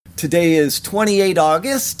Today is 28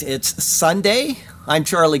 August. It's Sunday. I'm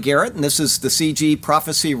Charlie Garrett, and this is the CG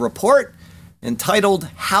Prophecy Report entitled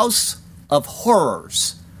House of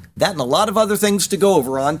Horrors. That and a lot of other things to go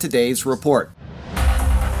over on today's report.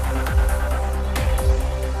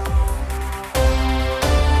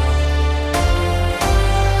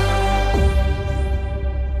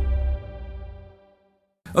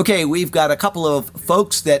 Okay, we've got a couple of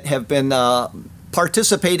folks that have been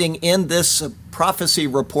participating in this prophecy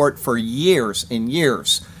report for years and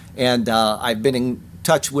years. And I've been in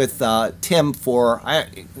touch with Tim for,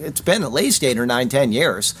 it's been at least 8 or 9, 10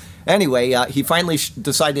 years. Anyway, he finally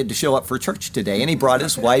decided to show up for church today, and he brought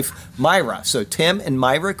his wife, Myra. So Tim and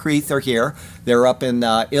Myra Creeth are here. They're up in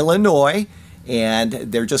Illinois, and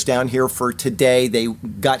they're just down here for today. They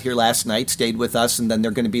got here last night, stayed with us, and then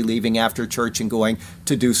they're going to be leaving after church and going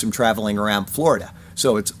to do some traveling around Florida.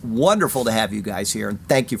 So it's wonderful to have you guys here, and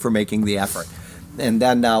thank you for making the effort. And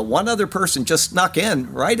then one other person just snuck in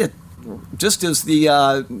just as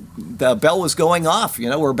the bell was going off. You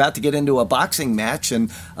know, we're about to get into a boxing match,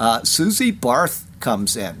 and Susie Barth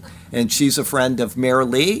comes in. And she's a friend of Mayor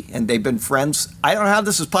Lee, and they've been friends. I don't know how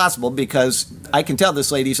this is possible because I can tell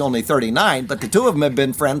this lady's only 39, but the two of them have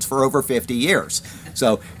been friends for over 50 years.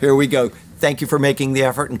 So here we go. Thank you for making the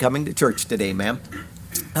effort and coming to church today, ma'am.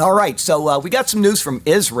 All right, so we got some news from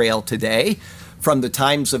Israel today, from the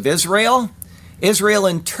Times of Israel. Israel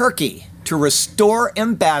and Turkey to restore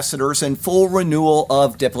ambassadors and full renewal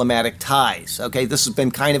of diplomatic ties. Okay, this has been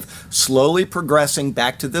kind of slowly progressing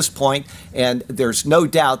back to this point, and there's no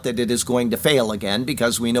doubt that it is going to fail again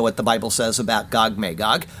because we know what the Bible says about Gog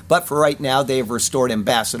Magog. But for right now, they have restored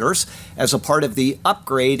ambassadors as a part of the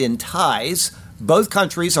upgrade in ties. Both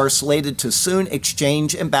countries are slated to soon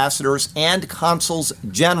exchange ambassadors and consuls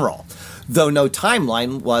general, though no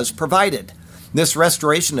timeline was provided. This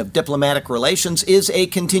restoration of diplomatic relations is a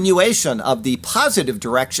continuation of the positive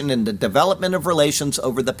direction in the development of relations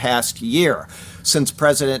over the past year, since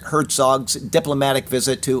President Herzog's diplomatic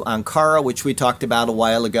visit to Ankara, which we talked about a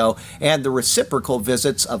while ago, and the reciprocal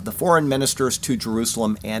visits of the foreign ministers to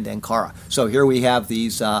Jerusalem and Ankara. So here we have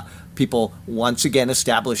these people once again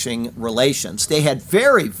establishing relations. They had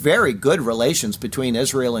very, very good relations between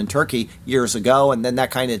Israel and Turkey years ago, and then that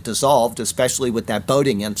kind of dissolved, especially with that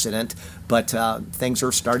boating incident. But things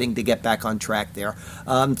are starting to get back on track there.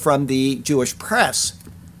 From the Jewish press,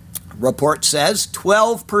 report says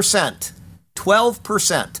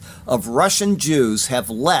 12% of Russian Jews have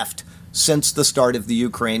left since the start of the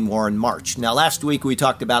Ukraine war in March. Now, last week we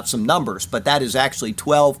talked about some numbers, but that is actually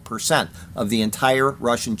 12% of the entire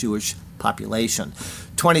Russian Jewish population.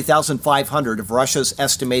 20,500 of Russia's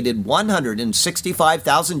estimated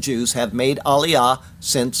 165,000 Jews have made Aliyah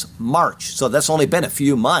since March. So that's only been a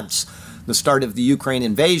few months, the start of the Ukraine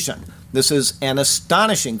invasion. This is an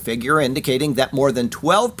astonishing figure indicating that more than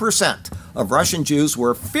 12% of Russian Jews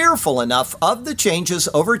were fearful enough of the changes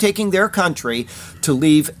overtaking their country to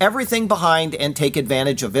leave everything behind and take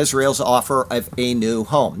advantage of Israel's offer of a new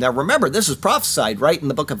home. Now remember, this is prophesied right in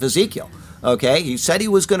the book of Ezekiel. Okay, he said he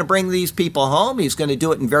was going to bring these people home. He's going to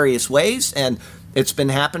do it in various ways, and it's been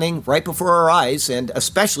happening right before our eyes, and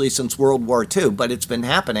especially since World War II, but it's been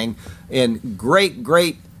happening in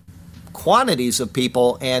great quantities of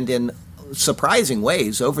people and in surprising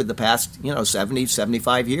ways over the past, 70,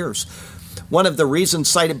 75 years. One of the reasons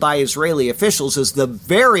cited by Israeli officials is the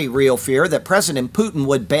very real fear that President Putin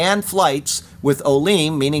would ban flights with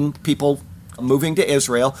Olim, meaning people moving to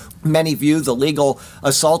Israel. Many view the legal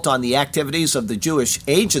assault on the activities of the Jewish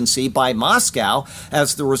Agency by Moscow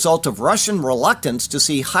as the result of Russian reluctance to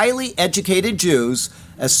see highly educated Jews,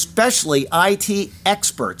 especially IT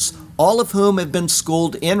experts, all of whom have been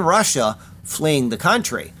schooled in Russia, fleeing the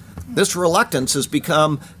country. This reluctance has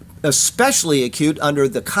become especially acute under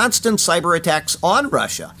the constant cyber attacks on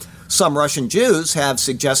Russia. Some Russian Jews have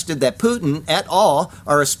suggested that Putin et al.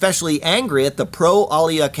 Are especially angry at the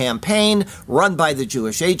pro-Aliyah campaign run by the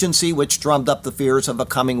Jewish Agency, which drummed up the fears of a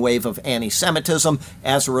coming wave of anti-Semitism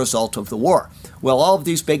as a result of the war. Well, all of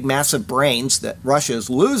these big, massive brains that Russia is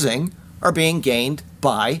losing are being gained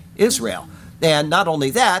by Israel. And not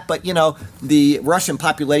only that, but, the Russian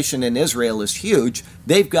population in Israel is huge.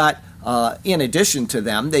 They've got, in addition to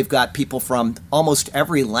them, they've got people from almost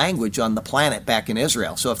every language on the planet back in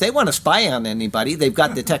Israel. So if they want to spy on anybody, they've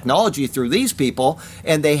got the technology through these people,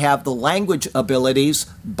 and they have the language abilities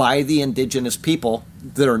by the indigenous people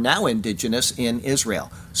that are now indigenous in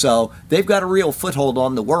Israel. So they've got a real foothold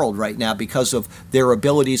on the world right now because of their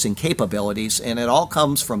abilities and capabilities, and it all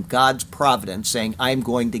comes from God's providence saying, I'm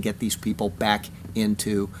going to get these people back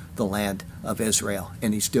into the land of Israel,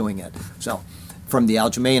 and he's doing it. So from the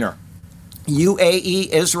Algemeiner,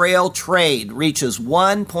 UAE-Israel trade reaches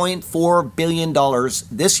 $1.4 billion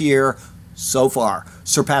this year so far,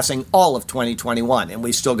 surpassing all of 2021. And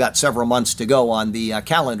we still got several months to go on the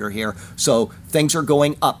calendar here. So things are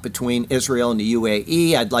going up between Israel and the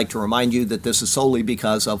UAE. I'd like to remind you that this is solely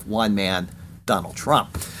because of one man, Donald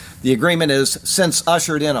Trump. The agreement has since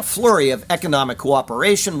ushered in a flurry of economic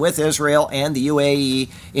cooperation with Israel and the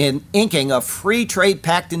UAE in inking a free trade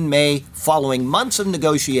pact in May following months of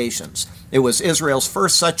negotiations. It was Israel's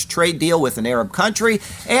first such trade deal with an Arab country,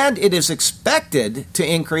 and it is expected to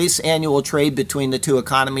increase annual trade between the two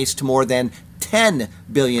economies to more than $10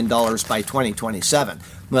 billion by 2027.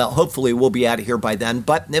 Well, hopefully we'll be out of here by then,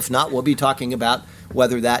 but if not, we'll be talking about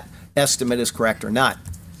whether that estimate is correct or not.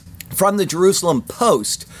 From the Jerusalem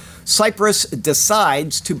Post, Cyprus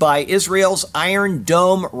decides to buy Israel's Iron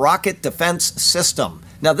Dome rocket defense system.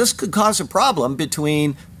 Now, this could cause a problem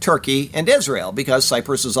between Turkey and Israel because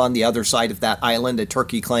Cyprus is on the other side of that island that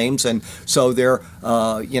Turkey claims, and so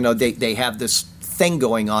they have this thing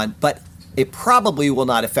going on. But it probably will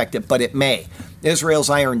not affect it, but it may.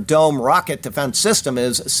 Israel's Iron Dome rocket defense system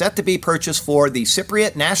is set to be purchased for the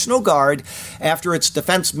Cypriot National Guard after its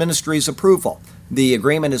defense ministry's approval. The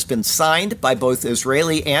agreement has been signed by both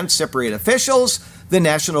Israeli and Cypriot officials. The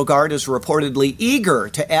National Guard is reportedly eager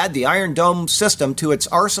to add the Iron Dome system to its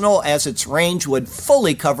arsenal as its range would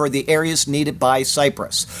fully cover the areas needed by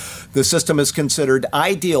Cyprus. The system is considered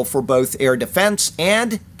ideal for both air defense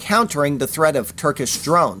and countering the threat of Turkish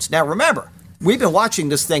drones. Now remember, we've been watching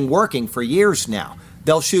this thing working for years now.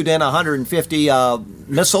 They'll shoot in 150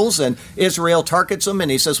 missiles, and Israel targets them, and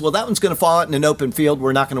he says, well, that one's going to fall out in an open field.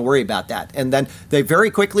 We're not going to worry about that. And then they very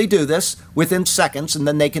quickly do this within seconds, and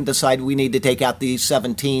then they can decide we need to take out these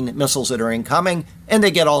 17 missiles that are incoming, and they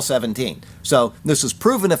get all 17. So this is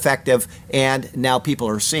proven effective, and now people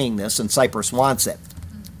are seeing this, and Cyprus wants it.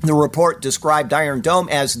 The report described Iron Dome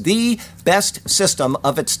as the best system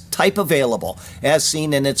of its type available, as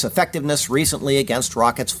seen in its effectiveness recently against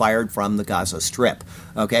rockets fired from the Gaza Strip.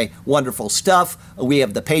 Okay, wonderful stuff. We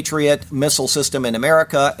have the Patriot missile system in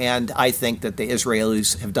America, and I think that the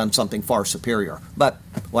Israelis have done something far superior. But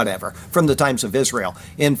whatever. From the Times of Israel.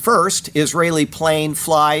 In first, Israeli plane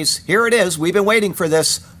flies, here it is, we've been waiting for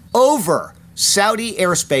this, over Saudi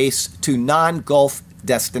airspace to non-Gulf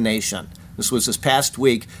destination. This was this past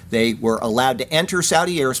week. They were allowed to enter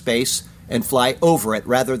Saudi airspace and fly over it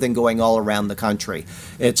rather than going all around the country.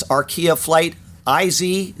 Its Arkia flight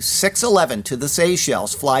IZ-611 to the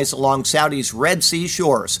Seychelles flies along Saudi's Red Sea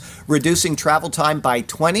shores, reducing travel time by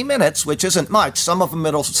 20 minutes, which isn't much. Some of them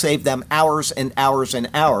it'll save them hours and hours and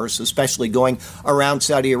hours, especially going around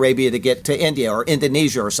Saudi Arabia to get to India or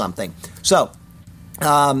Indonesia or something. So,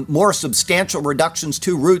 more substantial reductions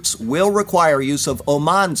to routes will require use of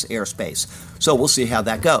Oman's airspace. So we'll see how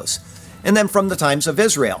that goes. And then from the Times of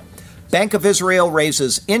Israel, Bank of Israel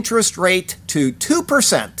raises interest rate to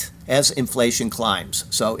 2% as inflation climbs.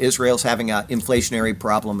 So Israel's having an inflationary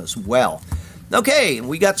problem as well. Okay,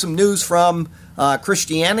 we got some news from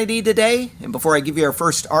Christianity Today. And before I give you our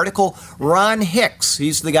first article, Ron Hicks,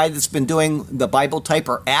 he's the guy that's been doing the Bible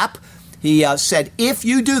Typer app. He said, if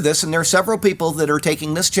you do this, and there are several people that are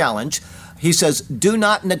taking this challenge, he says, do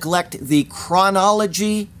not neglect the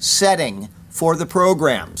chronology setting for the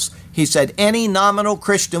programs. He said, any nominal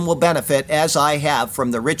Christian will benefit, as I have,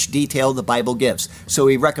 from the rich detail the Bible gives. So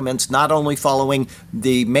he recommends not only following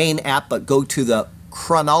the main app, but go to the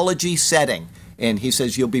chronology setting. And he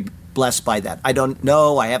says you'll be blessed by that. I don't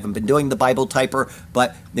know. I haven't been doing the Bible Typer,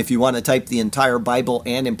 but if you want to type the entire Bible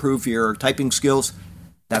and improve your typing skills,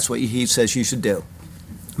 that's what he says you should do.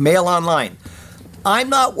 Mail Online. I'm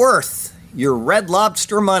not worth your Red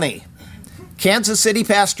Lobster money. Kansas City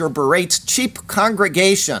pastor berates cheap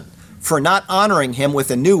congregation for not honoring him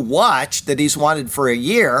with a new watch that he's wanted for a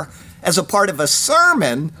year as a part of a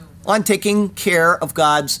sermon on taking care of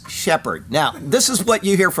God's shepherd. Now, this is what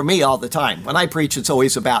you hear from me all the time. When I preach, it's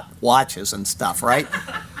always about watches and stuff, right?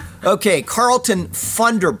 Okay, Carlton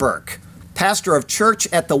Funderburk, pastor of Church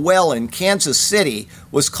at the Well in Kansas City,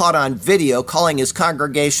 was caught on video calling his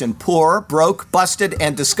congregation poor, broke, busted,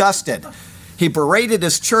 and disgusted. He berated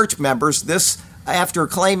his church members this after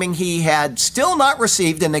claiming he had still not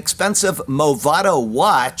received an expensive Movado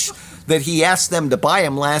watch that he asked them to buy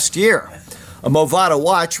him last year. A Movado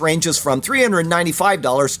watch ranges from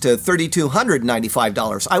 $395 to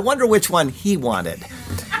 $3,295. I wonder which one he wanted.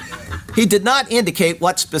 He did not indicate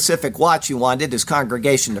what specific watch he wanted his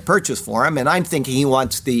congregation to purchase for him, and I'm thinking he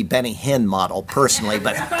wants the Benny Hinn model personally,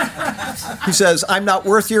 but he says, I'm not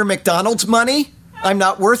worth your McDonald's money? I'm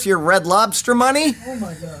not worth your Red Lobster money? Oh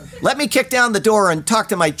my God. Let me kick down the door and talk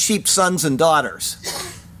to my cheap sons and daughters.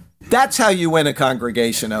 That's how you win a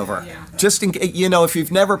congregation over. Just if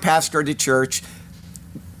you've never pastored a church,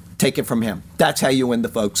 take it from him. That's how you win the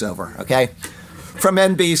folks over, okay? From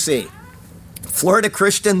NBC. Florida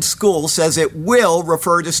Christian School says it will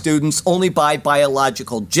refer to students only by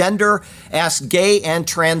biological gender, asks gay and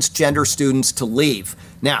transgender students to leave.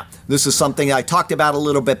 Now, this is something I talked about a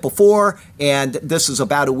little bit before, and this is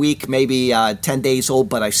about a week, maybe 10 days old,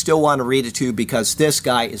 but I still want to read it to you because this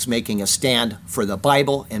guy is making a stand for the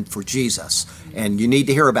Bible and for Jesus. And you need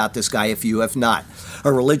to hear about this guy if you have not.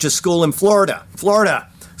 A religious school in Florida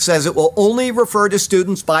says it will only refer to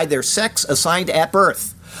students by their sex assigned at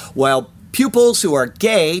birth, while pupils who are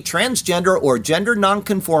gay, transgender, or gender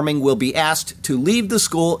nonconforming will be asked to leave the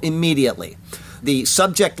school immediately. The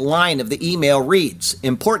subject line of the email reads,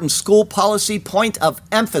 "Important school policy point of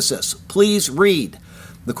emphasis. Please read."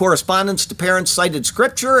 The correspondence to parents cited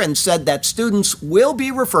scripture and said that students will be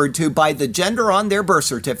referred to by the gender on their birth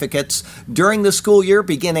certificates during the school year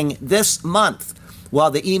beginning this month. While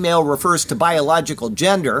the email refers to biological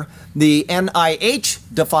gender, the NIH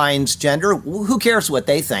defines gender. Who cares what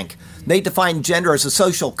they think? They define gender as a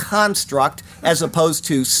social construct as opposed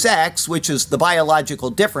to sex, which is the biological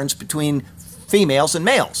difference between females and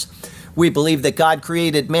males. We believe that God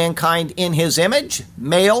created mankind in his image,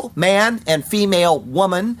 male, man, and female,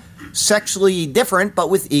 woman, sexually different but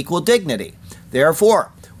with equal dignity.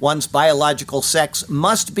 Therefore, one's biological sex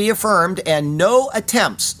must be affirmed and no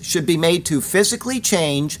attempts should be made to physically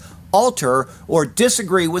change, alter, or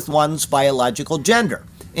disagree with one's biological gender,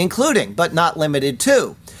 including, but not limited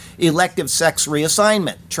to, elective sex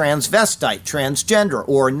reassignment, transvestite, transgender,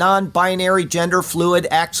 or non-binary gender fluid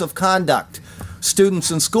acts of conduct. Students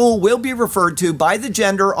in school will be referred to by the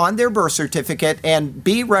gender on their birth certificate and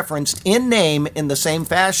be referenced in name in the same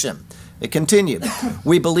fashion. It continued.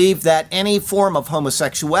 We believe that any form of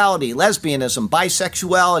homosexuality, lesbianism,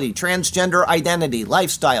 bisexuality, transgender identity,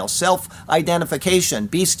 lifestyle, self-identification,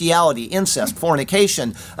 bestiality, incest,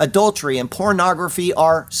 fornication, adultery, and pornography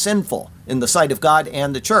are sinful in the sight of God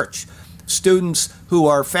and the church. Students who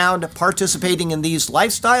are found participating in these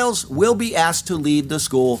lifestyles will be asked to leave the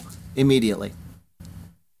school immediately.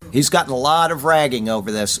 He's gotten a lot of ragging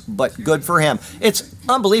over this, but good for him. It's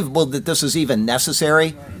unbelievable that this is even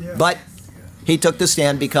necessary, but he took the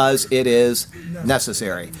stand because it is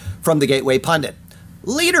necessary. From the Gateway Pundit.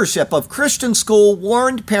 Leadership of Christian school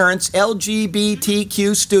warned parents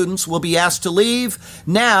LGBTQ students will be asked to leave.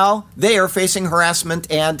 Now they are facing harassment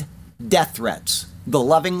and death threats. The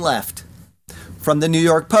loving left. From the New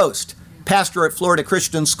York Post. Pastor at Florida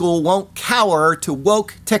Christian School won't cower to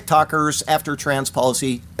woke TikTokers after trans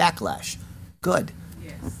policy backlash. Good.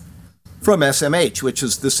 Yes. From SMH, which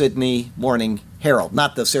is the Sydney Morning Herald,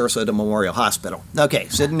 not the Sarasota Memorial Hospital. Okay,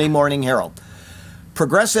 Sydney Morning Herald.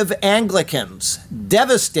 Progressive Anglicans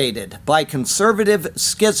devastated by conservative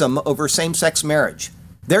schism over same-sex marriage.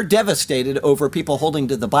 They're devastated over people holding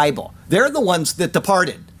to the Bible. They're the ones that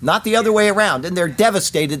departed, not the other way around, and they're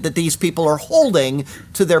devastated that these people are holding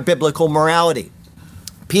to their biblical morality.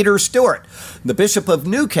 Peter Stewart, the Bishop of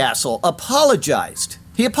Newcastle, apologized.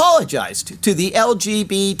 He apologized to the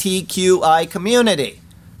LGBTQI community.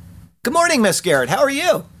 Good morning, Miss Garrett. How are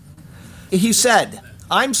you? He said,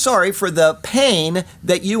 "I'm sorry for the pain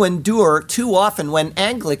that you endure too often when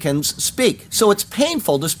Anglicans speak." So it's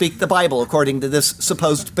painful to speak the Bible, according to this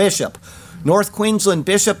supposed bishop. North Queensland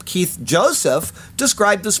Bishop Keith Joseph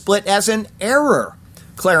described the split as an error.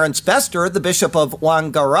 Clarence Bester, the Bishop of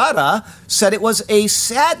Wangaratta, said it was a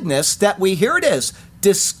sadness that we, here it is,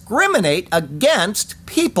 discriminate against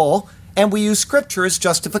people and we use Scripture as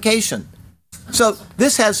justification. So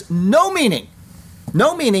this has no meaning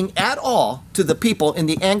at all to the people in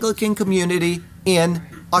the Anglican community in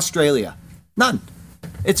Australia. None.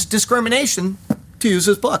 It's discrimination, to use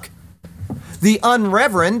his book. The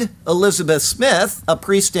Unreverend Elizabeth Smith, a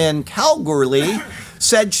priest in Kalgoorlie,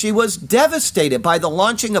 said she was devastated by the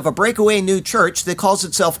launching of a breakaway new church that calls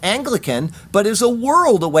itself Anglican, but is a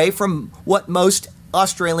world away from what most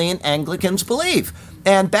Australian Anglicans believe,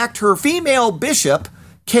 and backed her female bishop,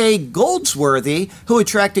 Kay Goldsworthy, who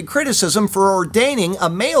attracted criticism for ordaining a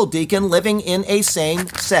male deacon living in a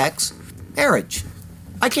same-sex marriage.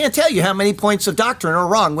 I can't tell you how many points of doctrine are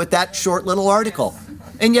wrong with that short little article.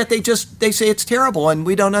 And yet they say it's terrible and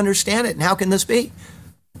we don't understand it. And how can this be?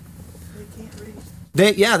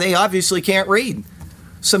 They can't read. They obviously can't read.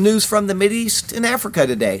 Some news from the Mideast and Africa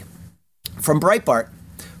today. From Breitbart.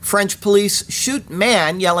 French police shoot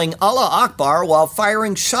man yelling Allah Akbar while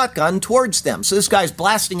firing shotgun towards them. So this guy's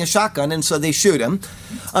blasting a shotgun, and so they shoot him.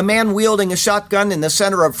 A man wielding a shotgun in the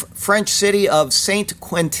center of French city of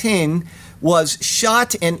Saint-Quentin was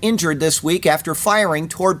shot and injured this week after firing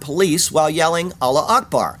toward police while yelling Allah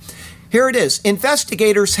Akbar. Here it is.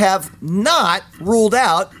 Investigators have not ruled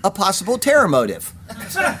out a possible terror motive.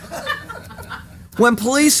 When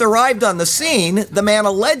police arrived on the scene, the man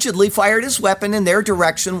allegedly fired his weapon in their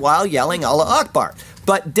direction while yelling Allah Akbar,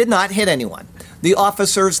 but did not hit anyone. The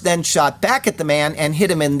officers then shot back at the man and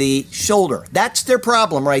hit him in the shoulder. That's their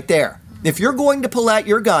problem right there. If you're going to pull out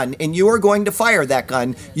your gun and you are going to fire that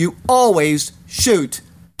gun, you always shoot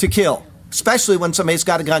to kill, especially when somebody's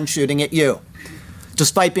got a gun shooting at you.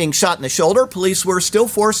 Despite being shot in the shoulder, police were still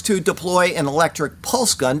forced to deploy an electric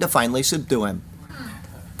pulse gun to finally subdue him.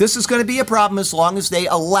 This is going to be a problem as long as they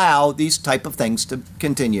allow these type of things to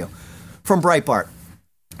continue. From Breitbart,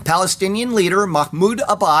 Palestinian leader Mahmoud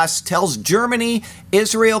Abbas tells Germany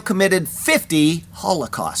Israel committed 50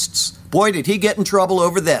 holocausts. Boy, did he get in trouble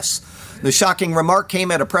over this. The shocking remark came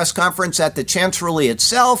at a press conference at the Chancellery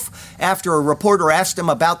itself after a reporter asked him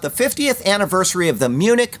about the 50th anniversary of the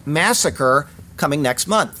Munich massacre coming next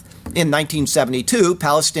month. In 1972,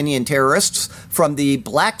 Palestinian terrorists from the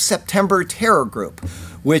Black September terror group,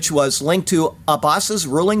 which was linked to Abbas's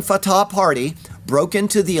ruling Fatah party, broke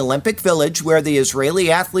into the Olympic Village where the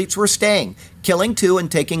Israeli athletes were staying, killing 2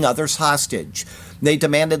 and taking others hostage. They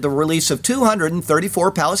demanded the release of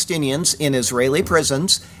 234 Palestinians in Israeli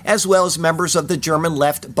prisons, as well as members of the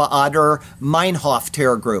German-left Baader Meinhof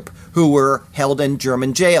terror group, who were held in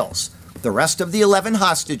German jails. The rest of the 11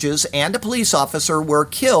 hostages and a police officer were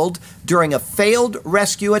killed during a failed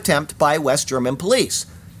rescue attempt by West German police.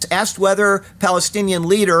 Asked whether Palestinian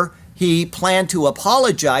leader he planned to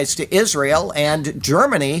apologize to Israel and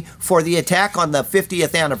Germany for the attack on the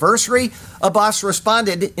 50th anniversary, Abbas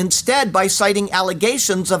responded instead by citing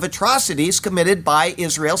allegations of atrocities committed by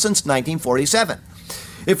Israel since 1947.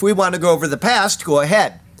 If we want to go over the past, go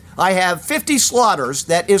ahead. I have 50 slaughters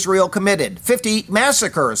that Israel committed, 50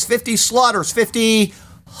 massacres, 50 slaughters, 50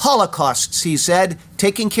 holocausts, he said,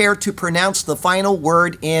 taking care to pronounce the final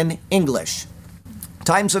word in English.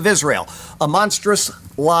 Times of Israel, a monstrous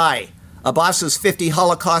lie. Abbas's 50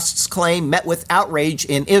 holocausts claim met with outrage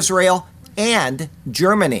in Israel and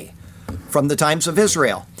Germany. From the Times of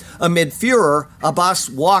Israel, amid furor, Abbas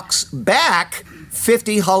walks back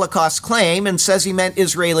 50 Holocaust claim and says he meant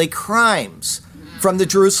Israeli crimes. From the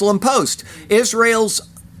Jerusalem Post, Israel's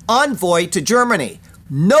envoy to Germany.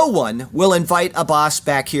 No one will invite Abbas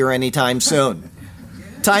back here anytime soon.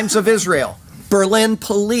 Times of Israel. Berlin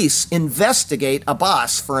police investigate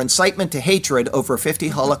Abbas for incitement to hatred over 50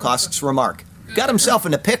 Holocausts remark. Got himself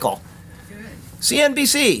in a pickle.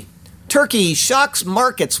 CNBC. Turkey shocks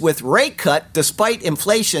markets with rate cut despite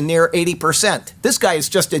inflation near 80%. This guy is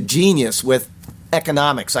just a genius with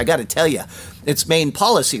economics, I got to tell you. Its main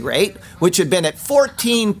policy rate, which had been at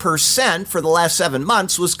 14% for the last 7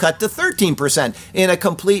 months, was cut to 13% in a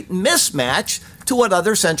complete mismatch to what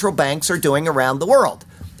other central banks are doing around the world.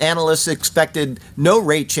 Analysts expected no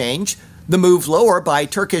rate change. The move lower by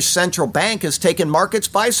Turkish central bank has taken markets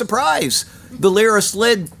by surprise. The lira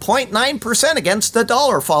slid 0.9% against the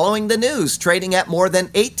dollar following the news, trading at more than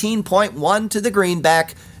 18.1 to the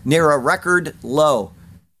greenback, near a record low.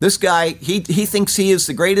 This guy, he thinks he is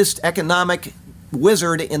the greatest economic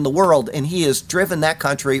wizard in the world, and he has driven that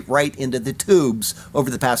country right into the tubes over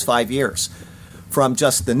the past 5 years. From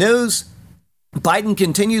Just the News, Biden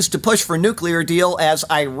continues to push for nuclear deal as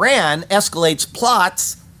Iran escalates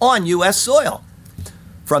plots on U.S. soil.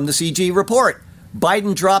 From the CG Report,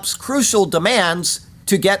 Biden drops crucial demands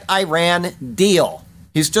to get Iran deal.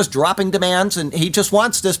 He's just dropping demands, and he just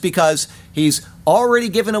wants this because he's already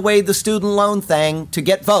given away the student loan thing to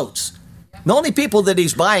get votes. The only people that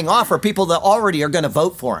he's buying off are people that already are going to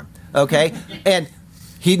vote for him, okay? And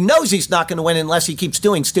he knows he's not going to win unless he keeps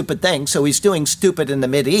doing stupid things, so he's doing stupid in the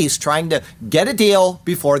Mideast, trying to get a deal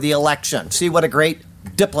before the election. See what a great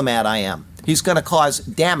diplomat I am. He's going to cause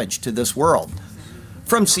damage to this world.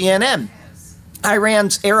 From CNN,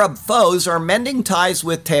 Iran's Arab foes are mending ties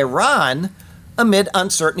with Tehran amid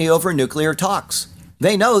uncertainty over nuclear talks.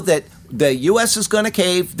 They know that the U.S. is going to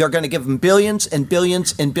cave. They're going to give them billions and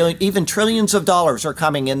billions and billions, even trillions of dollars are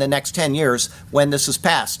coming in the next 10 years when this is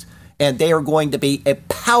passed. And they are going to be a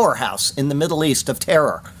powerhouse in the Middle East of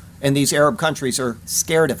terror. And these Arab countries are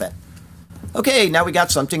scared of it. Okay, now we got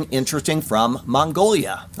something interesting from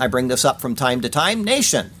Mongolia. I bring this up from time to time.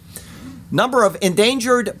 Nation. Number of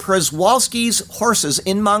endangered Przewalski's horses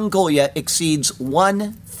in Mongolia exceeds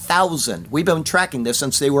 1,000. We've been tracking this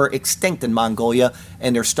since they were extinct in Mongolia,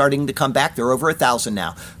 and they're starting to come back. They're over 1,000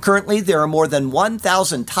 now. Currently, there are more than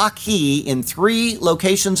 1,000 takhi in 3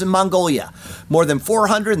 locations in Mongolia, more than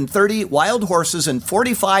 430 wild horses, and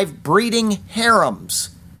 45 breeding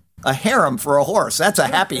harems. a harem for a horse. That's a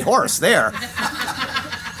happy horse there.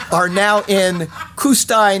 Are now in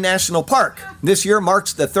Kustai National Park. This year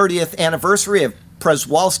marks the 30th anniversary of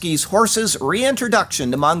Przewalski's horse's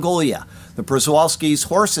reintroduction to Mongolia. The Przewalski's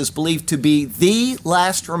horse is believed to be the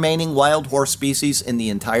last remaining wild horse species in the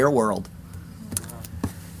entire world.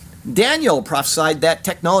 Daniel prophesied that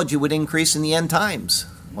technology would increase in the end times.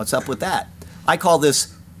 What's up with that? I call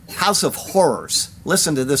this House of Horrors.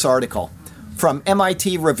 Listen to this article from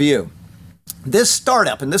MIT Review. This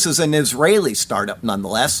startup, and this is an Israeli startup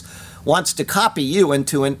nonetheless, wants to copy you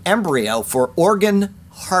into an embryo for organ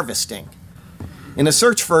harvesting. In a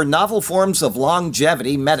search for novel forms of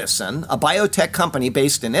longevity medicine, a biotech company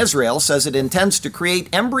based in Israel says it intends to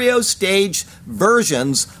create embryo stage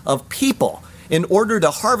versions of people in order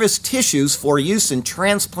to harvest tissues for use in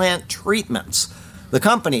transplant treatments. The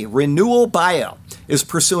company, Renewal Bio, is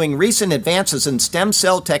pursuing recent advances in stem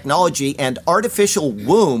cell technology and artificial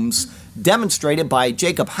wombs demonstrated by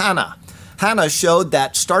Jacob Hanna. Hanna showed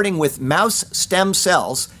that starting with mouse stem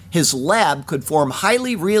cells, his lab could form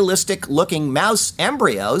highly realistic-looking mouse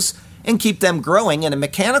embryos and keep them growing in a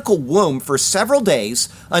mechanical womb for several days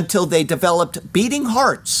until they developed beating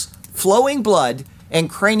hearts, flowing blood, and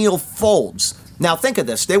cranial folds. Now think of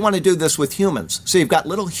this. They want to do this with humans. So you've got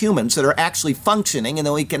little humans that are actually functioning, and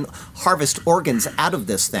then we can harvest organs out of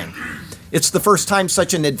this thing. It's the first time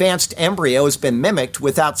such an advanced embryo has been mimicked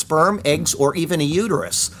without sperm, eggs, or even a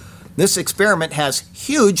uterus. This experiment has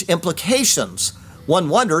huge implications. One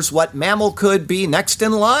wonders what mammal could be next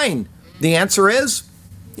in line. The answer is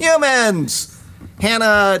humans.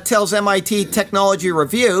 Hanna tells MIT Technology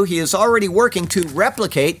Review he is already working to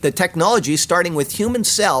replicate the technology starting with human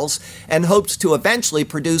cells and hopes to eventually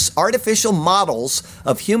produce artificial models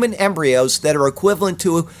of human embryos that are equivalent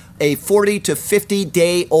to a 40 to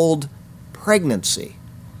 50-day-old pregnancy.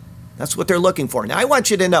 That's what they're looking for. Now, I want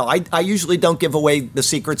you to know, I usually don't give away the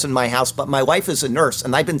secrets in my house, but my wife is a nurse,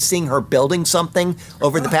 and I've been seeing her building something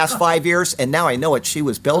over the past 5 years, and now I know what she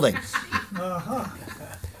was building.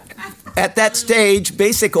 At that stage,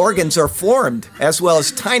 basic organs are formed, as well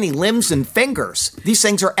as tiny limbs and fingers. These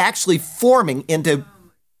things are actually forming into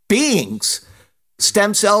beings.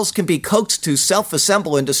 Stem cells can be coaxed to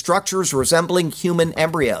self-assemble into structures resembling human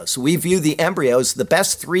embryos. We view the embryo as the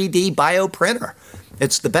best 3D bioprinter.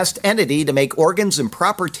 It's the best entity to make organs in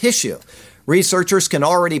proper tissue. Researchers can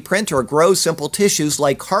already print or grow simple tissues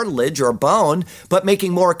like cartilage or bone, but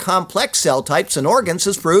making more complex cell types and organs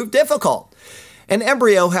has proved difficult. An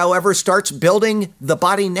embryo, however, starts building the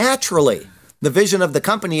body naturally. The vision of the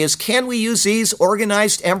company is, can we use these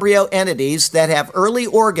organized embryo entities that have early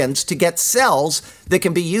organs to get cells that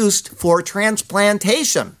can be used for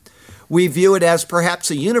transplantation? We view it as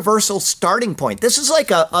perhaps a universal starting point. This is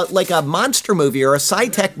like a monster movie or a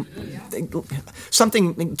sci-tech,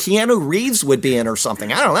 something Keanu Reeves would be in or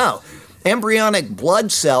something. I don't know. Embryonic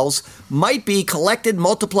blood cells might be collected,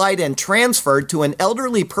 multiplied, and transferred to an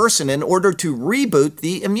elderly person in order to reboot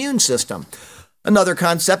the immune system. Another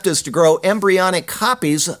concept is to grow embryonic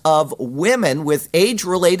copies of women with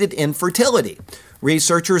age-related infertility.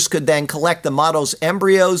 Researchers could then collect the model's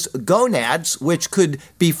embryos' gonads, which could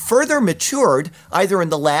be further matured either in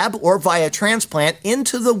the lab or via transplant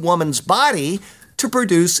into the woman's body to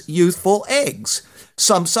produce youthful eggs.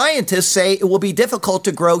 Some scientists say it will be difficult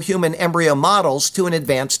to grow human embryo models to an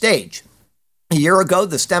advanced stage. A year ago,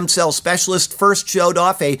 the stem cell specialist first showed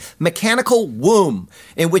off a mechanical womb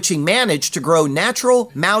in which he managed to grow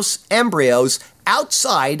natural mouse embryos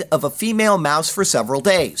outside of a female mouse for several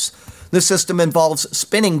days. The system involves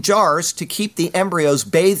spinning jars to keep the embryos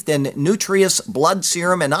bathed in nutritious blood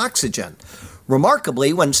serum and oxygen.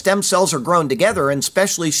 Remarkably, when stem cells are grown together in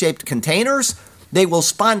specially shaped containers, they will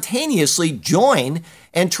spontaneously join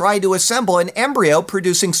and try to assemble an embryo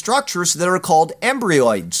producing structures that are called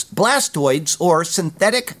embryoids, blastoids, or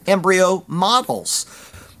synthetic embryo models.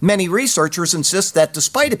 Many researchers insist that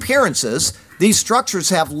despite appearances, these structures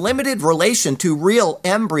have limited relation to real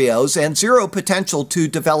embryos and zero potential to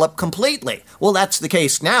develop completely. Well, that's the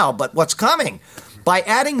case now, but what's coming? By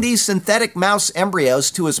adding these synthetic mouse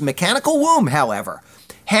embryos to his mechanical womb, however,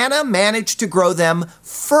 Hanna managed to grow them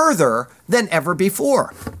further than ever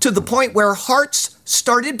before, to the point where hearts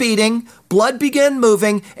started beating, blood began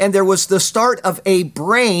moving, and there was the start of a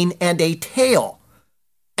brain and a tail.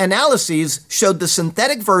 Analyses showed the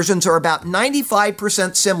synthetic versions are about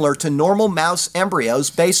 95% similar to normal mouse embryos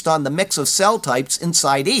based on the mix of cell types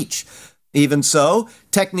inside each. Even so,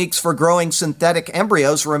 techniques for growing synthetic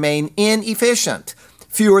embryos remain inefficient.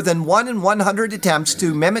 Fewer than 1 in 100 attempts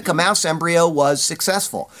to mimic a mouse embryo was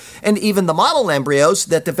successful. And even the model embryos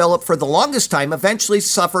that developed for the longest time eventually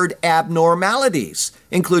suffered abnormalities,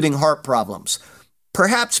 including heart problems.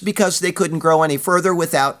 Perhaps because they couldn't grow any further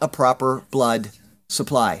without a proper blood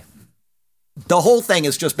supply. The whole thing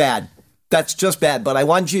is just bad. That's just bad. But I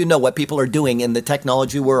want you to know what people are doing in the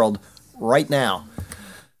technology world right now.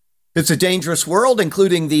 It's a dangerous world,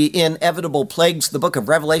 including the inevitable plagues the book of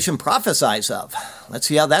Revelation prophesies of. Let's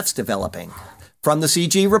see how that's developing. From the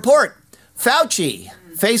CG report, Fauci,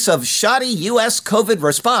 face of shoddy U.S. COVID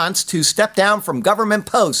response to step down from government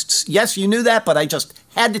posts. Yes, you knew that, but I just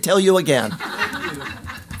had to tell you again.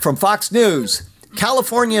 From Fox News,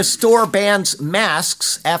 California store bans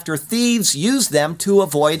masks after thieves use them to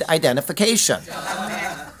avoid identification.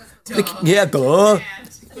 Yeah, duh.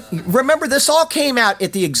 Remember, this all came out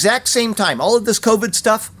at the exact same time. All of this COVID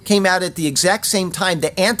stuff came out at the exact same time.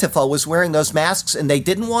 The Antifa was wearing those masks, and they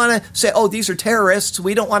didn't want to say, oh, these are terrorists.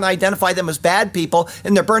 We don't want to identify them as bad people,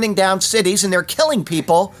 and they're burning down cities, and they're killing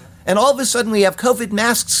people. And all of a sudden, we have COVID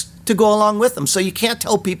masks to go along with them. So you can't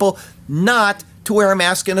tell people not to wear a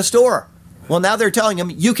mask in a store. Well, now they're telling them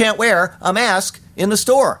you can't wear a mask in the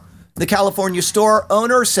store. The California store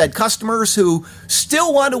owner said customers who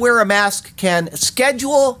still want to wear a mask can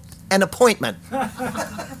schedule an appointment.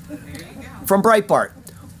 From Breitbart,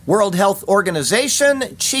 World Health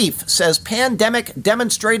Organization chief says pandemic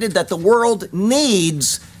demonstrated that the world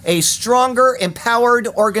needs a stronger, empowered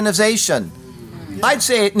organization. I'd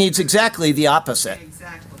say it needs exactly the opposite.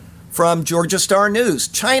 From Georgia Star News,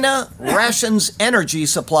 China rations energy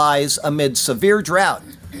supplies amid severe drought.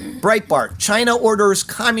 Breitbart, China orders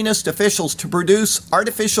communist officials to produce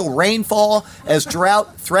artificial rainfall as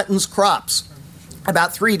drought threatens crops.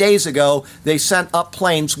 About 3 days ago, they sent up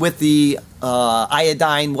planes with the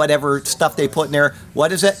iodine, whatever stuff they put in there.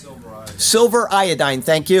 What is it? Silver iodine,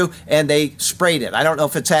 thank you. And they sprayed it. I don't know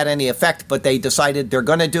if it's had any effect, but they decided they're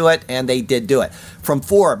going to do it, and they did do it. From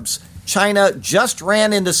Forbes, China just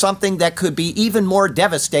ran into something that could be even more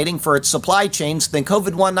devastating for its supply chains than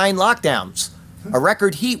COVID-19 lockdowns. A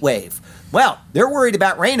record heat wave. Well, they're worried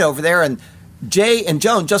about rain over there, and Jay and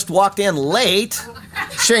Joan just walked in late.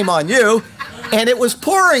 Shame on you. And it was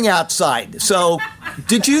pouring outside. So,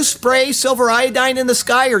 did you spray silver iodine in the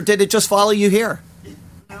sky, or did it just follow you here?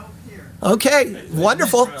 No, here. Okay,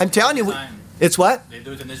 wonderful. I'm telling you. It's what? They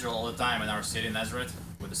do it in Israel all the time in our city, Nazareth,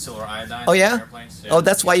 with the silver iodine. Oh, yeah? Airplanes. Oh,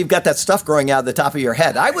 that's why you've got that stuff growing out of the top of your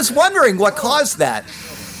head. I was wondering what caused that.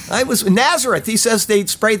 Nazareth. He says they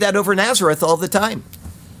spray that over Nazareth all the time.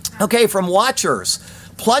 Okay, from Watchers.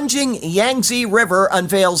 Plunging Yangtze River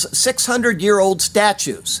unveils 600-year-old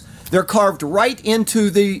statues. They're carved right into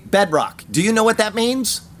the bedrock. Do you know what that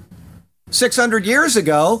means? 600 years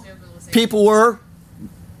ago, people were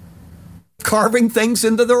carving things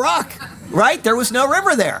into the rock, right? There was no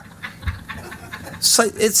river there.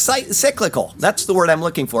 So it's cyclical. That's the word I'm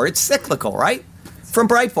looking for. It's cyclical, right? From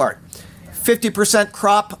Breitbart. 50%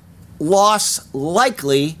 crop loss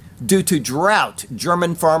likely due to drought,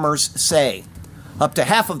 German farmers say. Up to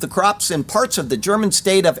half of the crops in parts of the German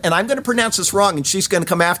state of, and I'm going to pronounce this wrong, and she's going to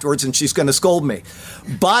come afterwards and she's going to scold me,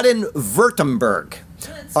 Baden-Württemberg.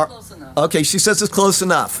 Close enough. Okay, she says it's close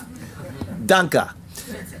enough. Danke.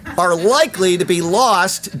 Are likely to be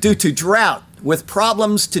lost due to drought, with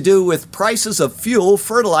problems to do with prices of fuel,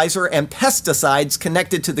 fertilizer, and pesticides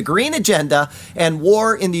connected to the green agenda and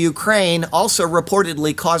war in the Ukraine, also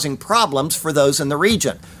reportedly causing problems for those in the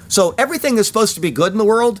region. So everything that's supposed to be good in the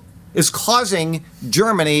world is causing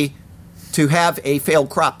Germany to have a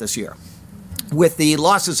failed crop this year. With the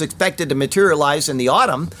losses expected to materialize in the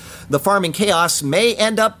autumn, the farming chaos may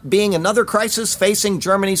end up being another crisis facing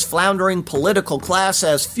Germany's floundering political class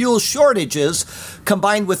as fuel shortages,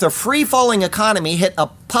 combined with a free-falling economy, hit a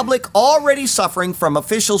public already suffering from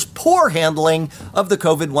officials' poor handling of the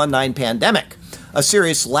COVID-19 pandemic. A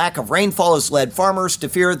serious lack of rainfall has led farmers to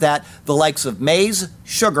fear that the likes of maize,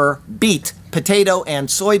 sugar, beet, potato, and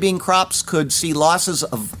soybean crops could see losses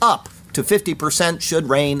of up to 50% should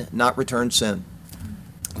rain not return soon.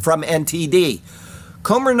 From NTD,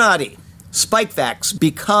 Comirnaty, Spikevax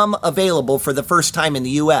become available for the first time in the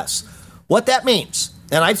U.S. What that means,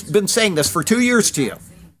 and I've been saying this for 2 years to you,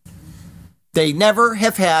 they never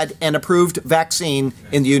have had an approved vaccine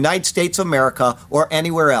in the United States of America or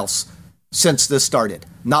anywhere else since this started.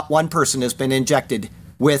 Not one person has been injected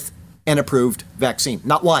with an approved vaccine.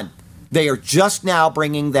 Not one. They are just now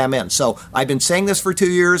bringing them in. So I've been saying this for 2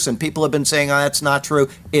 years, and people have been saying, oh, that's not true.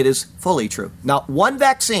 It is fully true. Not one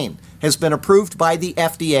vaccine has been approved by the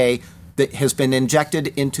FDA that has been injected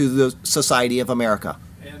into the society of America.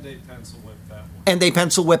 And a pencil whip that And they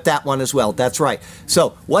pencil whip that one as well. That's right.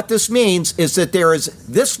 So what this means is that there is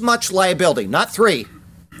this much liability, not 3.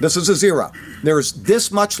 This is a 0. There's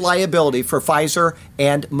this much liability for Pfizer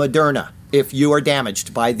and Moderna if you are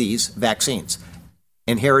damaged by these vaccines.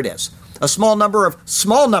 And here it is. A small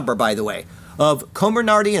number, by the way, of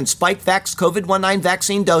Comirnaty and Spikevax COVID-19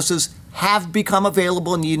 vaccine doses have become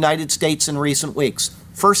available in the United States in recent weeks.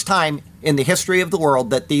 First time in the history of the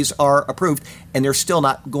world that these are approved, and they're still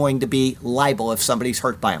not going to be liable if somebody's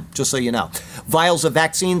hurt by them, just so you know. Vials of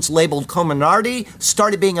vaccines labeled Comirnaty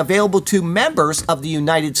started being available to members of the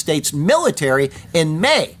United States military in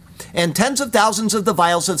May, and tens of thousands of the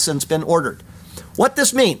vials have since been ordered. What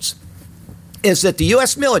this means is that the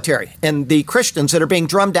U.S. military and the Christians that are being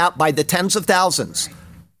drummed out by the tens of thousands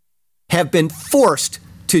have been forced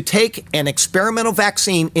to take an experimental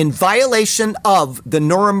vaccine in violation of the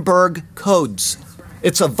Nuremberg codes.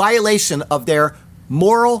 It's a violation of their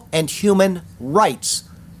moral and human rights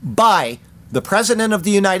by the President of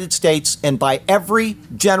the United States and by every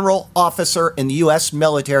general officer in the U.S.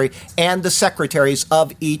 military and the secretaries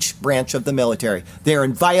of each branch of the military. They are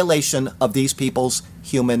in violation of these people's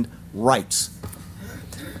human rights.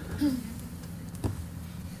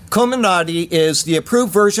 Comirnaty is the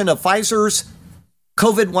approved version of Pfizer's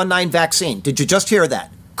COVID-19 vaccine. Did you just hear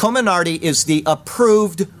that? Comirnaty is the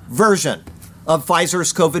approved version of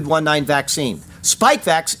Pfizer's COVID-19 vaccine.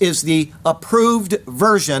 Spikevax is the approved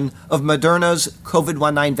version of Moderna's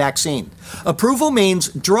COVID-19 vaccine. Approval means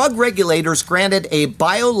drug regulators granted a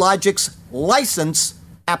biologics license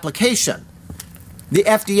application. The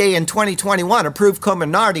FDA in 2021 approved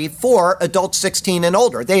Comirnaty for adults 16 and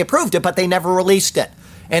older. They approved it, but they never released it.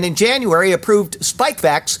 And in January, approved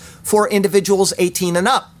Spikevax for individuals 18 and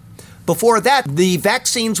up. Before that, the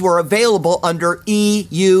vaccines were available under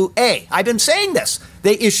EUA. I've been saying this.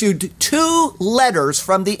 They issued 2 letters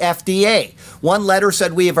from the FDA. One letter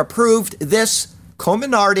said, we have approved this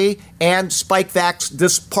Comirnaty and Spikevax,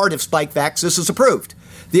 this part of Spikevax, this is approved.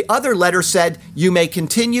 The other letter said, you may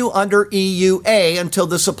continue under EUA until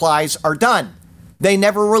the supplies are done. They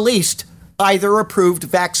never released either approved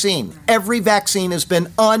vaccine. Every vaccine has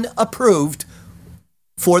been unapproved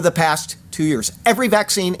for the past 2 years. Every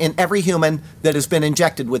vaccine in every human that has been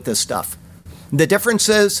injected with this stuff. The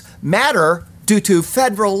differences matter due to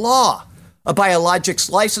federal law. A biologics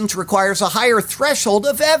license requires a higher threshold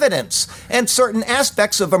of evidence, and certain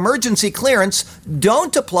aspects of emergency clearance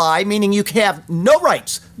don't apply, meaning you have no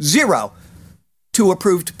rights, 0, to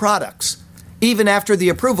approved products. Even after the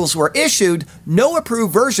approvals were issued, no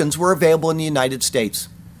approved versions were available in the United States.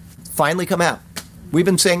 Finally come out. We've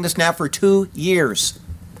been saying this now for 2 years.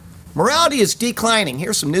 Morality is declining.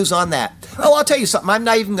 Here's some news on that. Oh, I'll tell you something. I'm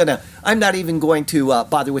not even going to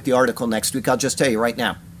bother with the article next week. I'll just tell you right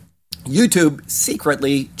now. YouTube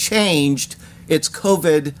secretly changed its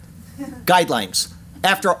COVID guidelines.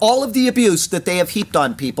 After all of the abuse that they have heaped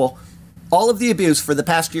on people, all of the abuse for the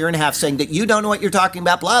past year and a half, saying that you don't know what you're talking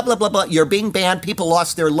about, blah, blah, blah, blah. You're being banned. People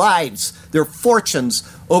lost their lives, their fortunes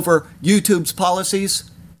over YouTube's policies.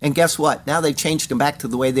 And guess what? Now they've changed them back to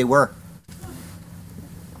the way they were.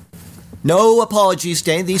 No apologies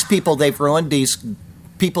to any of these people they've ruined, these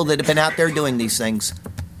people that have been out there doing these things.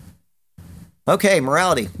 Okay,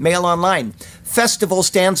 morality. Mail Online. Festival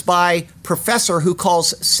stands by professor who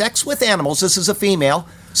calls sex with animals, this is a female,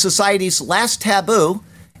 society's last taboo,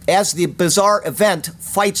 as the bizarre event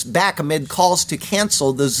fights back amid calls to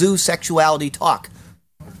cancel the zoo sexuality talk.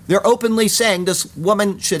 They're openly saying this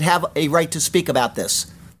woman should have a right to speak about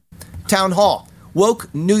this. Town Hall.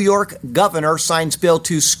 Woke New York governor signs bill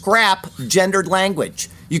to scrap gendered language.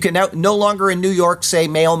 You can no longer in New York say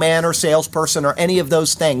mailman or salesperson or any of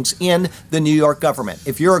those things in the New York government.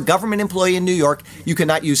 If you're a government employee in New York, you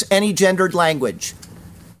cannot use any gendered language.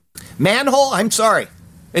 Manhole, I'm sorry.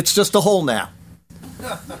 It's just a hole now.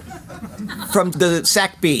 From the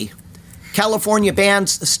SACB. California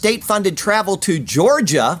bans state-funded travel to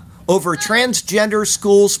Georgia over transgender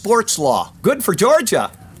school sports law. Good for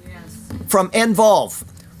Georgia. From Envolve.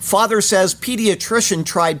 Father says pediatrician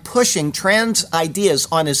tried pushing trans ideas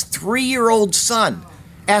on his 3-year-old son.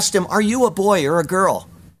 Asked him, are you a boy or a girl?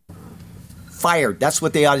 Fired. That's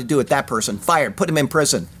what they ought to do with that person. Fired. Put him in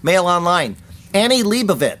prison. Mail Online. Annie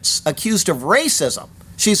Leibovitz, accused of racism.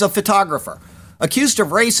 She's a photographer. Accused of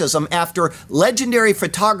racism after legendary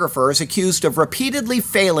photographer is accused of repeatedly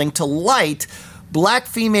failing to light black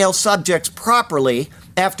female subjects properly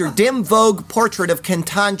after dim Vogue portrait of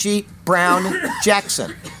Ketanji Brown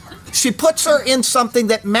Jackson. She puts her in something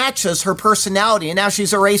that matches her personality, and now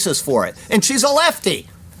she's a racist for it. And she's a lefty.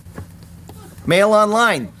 Mail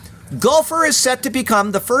Online. Golfer is set to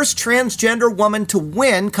become the first transgender woman to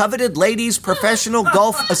win coveted Ladies Professional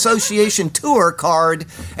Golf Association Tour card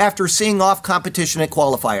after seeing off competition at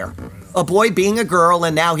qualifier. A boy being a girl,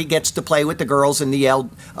 and now he gets to play with the girls in the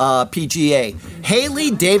PGA. Haley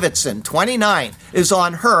Davidson, 29, is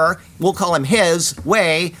on her, we'll call him his,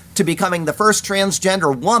 way to becoming the first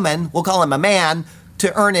transgender woman, we'll call him a man,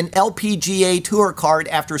 to earn an LPGA Tour card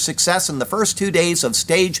after success in the first 2 days of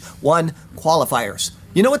Stage 1 qualifiers.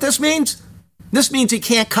 You know what this means? This means he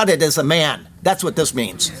can't cut it as a man. That's what this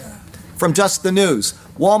means. From Just the News,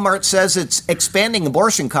 Walmart says it's expanding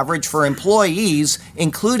abortion coverage for employees,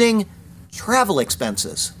 including travel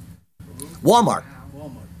expenses. Walmart.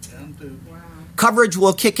 Coverage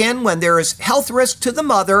will kick in when there is health risk to the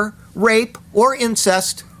mother, rape, or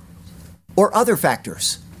incest, or other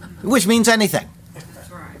factors, which means anything.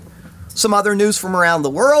 Some other news from around the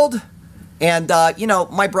world. And,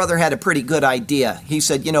 my brother had a pretty good idea. He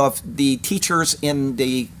said, if the teachers in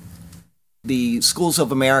the schools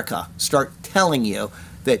of America start telling you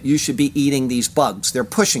that you should be eating these bugs, they're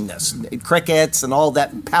pushing this, crickets and all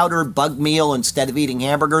that powdered bug meal instead of eating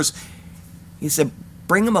hamburgers. He said,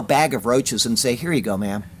 bring them a bag of roaches and say, here you go,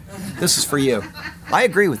 ma'am. This is for you. I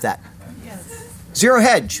agree with that. Zero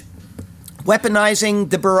Hedge, weaponizing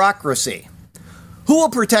the bureaucracy. Who will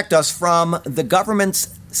protect us from the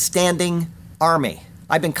government's standing army?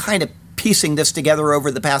 I've been kind of piecing this together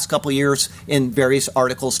over the past couple years in various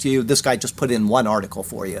articles to you. This guy just put in one article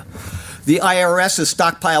for you. The IRS has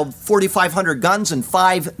stockpiled 4,500 guns and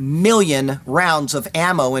 5 million rounds of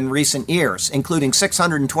ammo in recent years, including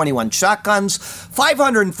 621 shotguns,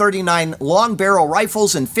 539 long barrel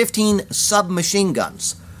rifles, and 15 submachine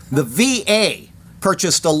guns. The VA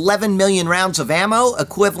purchased 11 million rounds of ammo,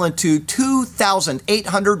 equivalent to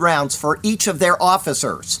 2,800 rounds for each of their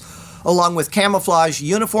officers, along with camouflage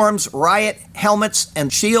uniforms, riot helmets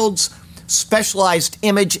and shields, specialized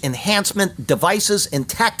image enhancement devices, and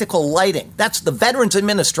tactical lighting. That's the Veterans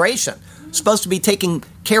Administration, supposed to be taking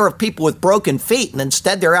care of people with broken feet, and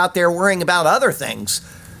instead they're out there worrying about other things.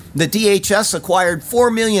 The DHS acquired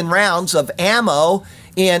 4 million rounds of ammo,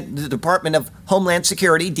 and the Department of Homeland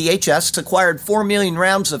Security, DHS, acquired 4 million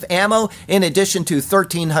rounds of ammo in addition to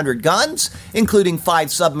 1,300 guns, including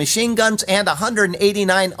 5 submachine guns and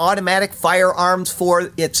 189 automatic firearms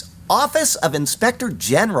for its Office of Inspector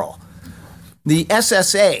General. The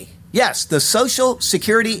SSA, yes, the Social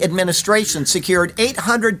Security Administration, secured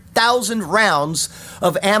 800,000 rounds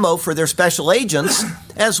of ammo for their special agents,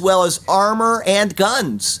 as well as armor and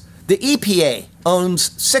guns. The EPA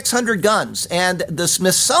owns 600 guns, and the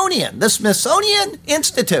Smithsonian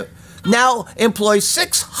Institute, now employs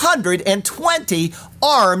 620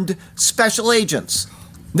 armed special agents.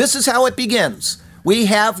 This is how it begins. We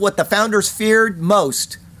have what the founders feared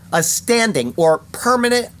most, a standing or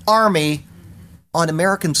permanent army on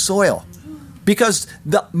American soil, because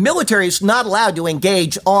the military is not allowed to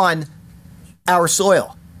engage on our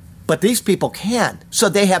soil. But these people can. So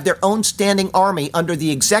they have their own standing army under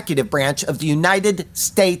the executive branch of the United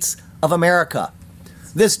States of America.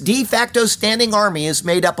 This de facto standing army is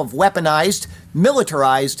made up of weaponized,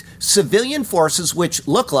 militarized civilian forces which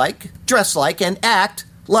look like, dress like, and act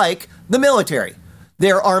like the military.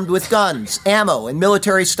 They are armed with guns, ammo, and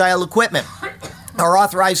military-style equipment, are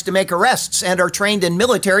authorized to make arrests, and are trained in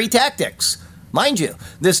military tactics. Mind you,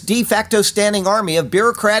 this de facto standing army of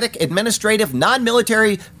bureaucratic, administrative,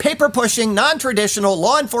 non-military, paper-pushing, non-traditional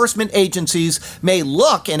law enforcement agencies may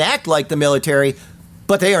look and act like the military,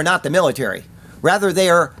 but they are not the military. Rather, they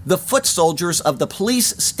are the foot soldiers of the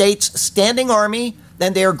police state's standing army,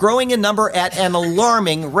 and they are growing in number at an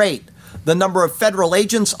alarming rate. The number of federal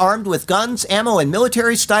agents armed with guns, ammo, and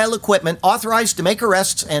military-style equipment authorized to make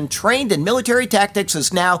arrests and trained in military tactics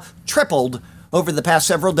has now tripled over the past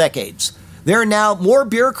several decades. There are now more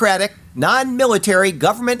bureaucratic, non-military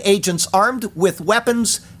government agents armed with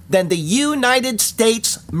weapons than the United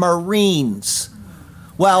States Marines.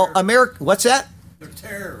 While what's that? They're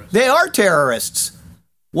terrorists. They are terrorists.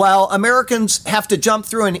 While Americans have to jump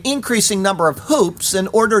through an increasing number of hoops in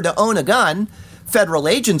order to own a gun, federal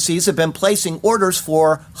agencies have been placing orders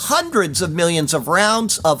for hundreds of millions of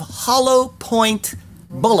rounds of hollow point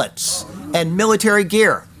bullets and military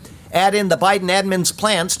gear. Add in the Biden admin's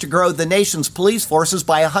plans to grow the nation's police forces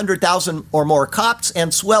by 100,000 or more cops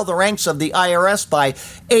and swell the ranks of the IRS by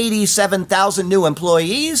 87,000 new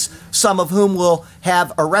employees, some of whom will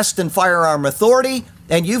have arrest and firearm authority,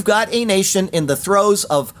 and you've got a nation in the throes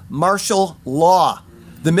of martial law.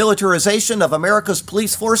 The militarization of America's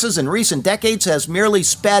police forces in recent decades has merely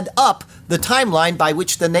sped up the timeline by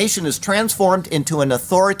which the nation is transformed into an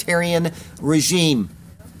authoritarian regime.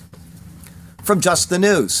 From Just the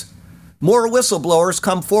News. More whistleblowers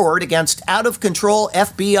come forward against out-of-control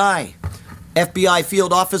FBI. FBI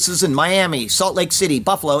field offices in Miami, Salt Lake City,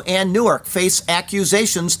 Buffalo, and Newark face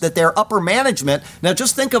accusations that their upper management, now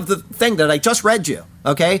just think of the thing that I just read you,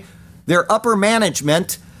 okay? Their upper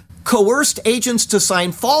management coerced agents to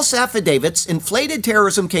sign false affidavits, inflated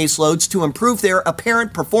terrorism caseloads to improve their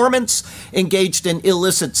apparent performance, engaged in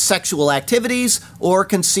illicit sexual activities, or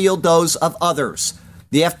concealed those of others.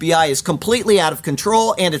 The FBI is completely out of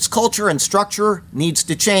control, and its culture and structure needs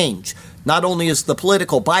to change. Not only is the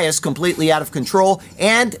political bias completely out of control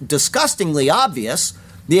and disgustingly obvious,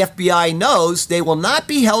 the FBI knows they will not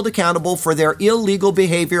be held accountable for their illegal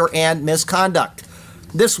behavior and misconduct.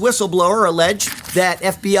 This whistleblower alleged that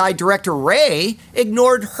FBI Director Wray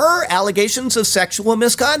ignored her allegations of sexual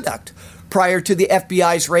misconduct. Prior to the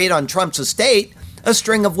FBI's raid on Trump's estate, a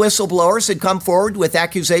string of whistleblowers had come forward with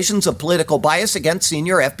accusations of political bias against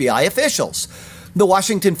senior FBI officials. The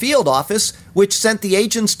Washington field office, which sent the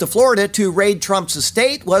agents to Florida to raid Trump's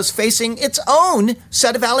estate, was facing its own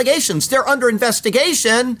set of allegations. They're under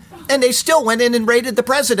investigation, and they still went in and raided the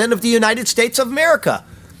President of the United States of America.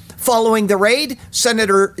 Following the raid,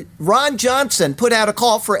 Senator Ron Johnson put out a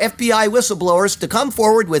call for FBI whistleblowers to come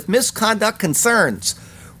forward with misconduct concerns.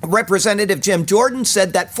 Representative Jim Jordan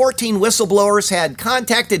said that 14 whistleblowers had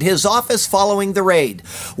contacted his office following the raid.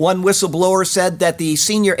 One whistleblower said that the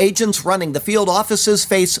senior agents running the field offices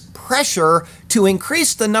face pressure to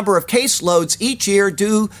increase the number of caseloads each year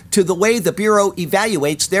due to the way the Bureau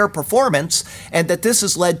evaluates their performance, and that this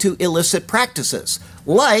has led to illicit practices,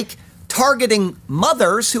 like targeting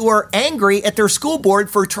mothers who are angry at their school board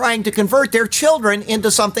for trying to convert their children into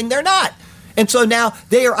something they're not. And so now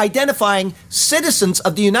they are identifying citizens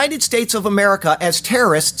of the United States of America as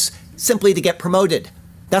terrorists simply to get promoted.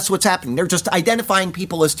 That's what's happening. They're just identifying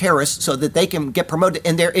people as terrorists so that they can get promoted,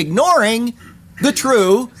 and they're ignoring the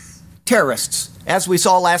true terrorists, as we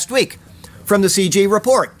saw last week from the CG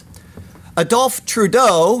report. Adolphe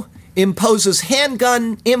Trudeau imposes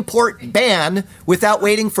handgun import ban without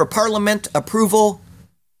waiting for Parliament approval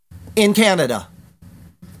in Canada.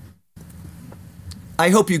 I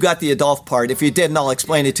hope you got the Adolphe part. If you didn't, I'll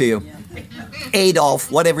explain it to you.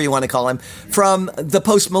 Adolphe, whatever you want to call him, from the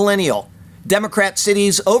Post-Millennial. Democrat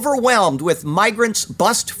cities overwhelmed with migrants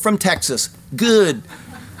bust from Texas. Good.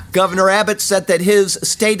 Governor Abbott said that his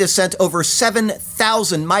state has sent over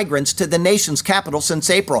 7,000 migrants to the nation's capital since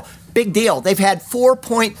April. Big deal. They've had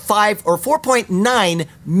 4.5 or 4.9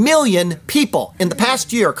 million people in the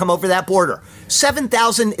past year come over that border.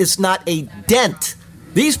 7,000 is not a dent.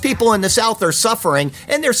 These people in the South are suffering,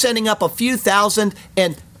 and they're sending up a few thousand,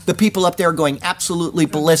 and the people up there are going absolutely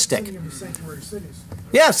ballistic.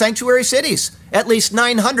 Yeah, sanctuary cities. At least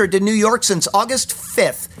 900 to New York since August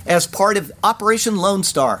 5th as part of Operation Lone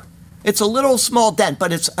Star. It's a little small dent,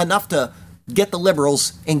 but it's enough to get the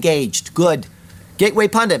liberals engaged. Good. Gateway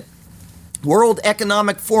Pundit. World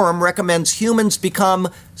Economic Forum recommends humans become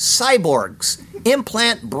cyborgs,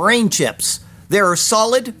 implant brain chips. There are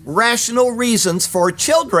solid, rational reasons for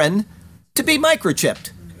children to be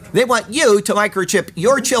microchipped. They want you to microchip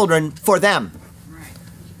your children for them.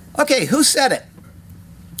 Okay, who said it?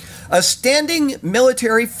 A standing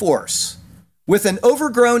military force with an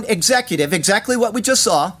overgrown executive, exactly what we just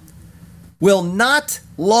saw, will not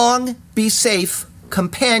long be safe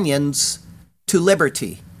companions to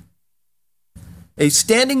liberty. A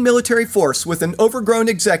standing military force with an overgrown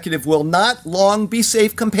executive will not long be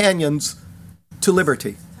safe companions to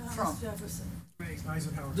liberty.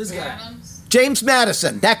 This guy. James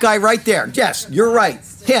Madison, that guy right there. Yes, you're right.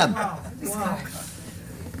 Him.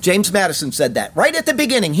 James Madison said that. Right at the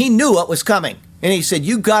beginning, he knew what was coming. And he said,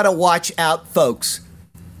 you got to watch out, folks.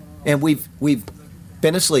 And we've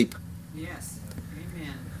been asleep. Yes.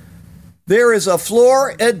 Amen. There is a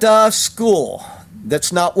Florida school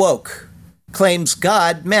that's not woke. Claims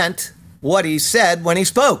God meant what he said when he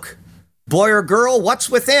spoke. Boy or girl, what's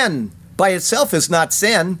within by itself is not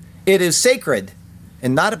sin. It is sacred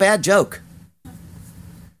and not a bad joke.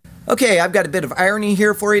 Okay, I've got a bit of irony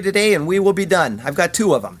here for you today, and we will be done. I've got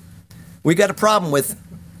two of them. We got a problem with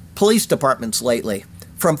police departments lately.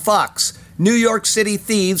 From Fox, New York City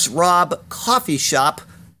thieves rob coffee shop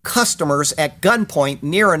customers at gunpoint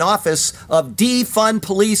near an office of defund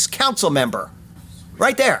police council member.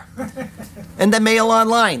 Right there. And then Mail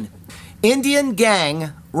Online. Indian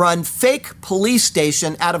gang run fake police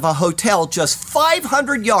station out of a hotel just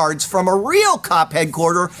 500 yards from a real cop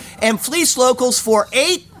headquarters and fleece locals for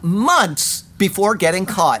 8 months before getting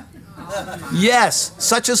caught. Yes,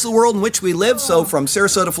 such is the world in which we live. So from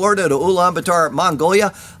Sarasota, Florida to Ulaanbaatar,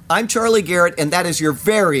 Mongolia, I'm Charlie Garrett, and that is your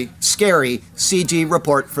very scary CG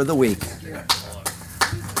report for the week.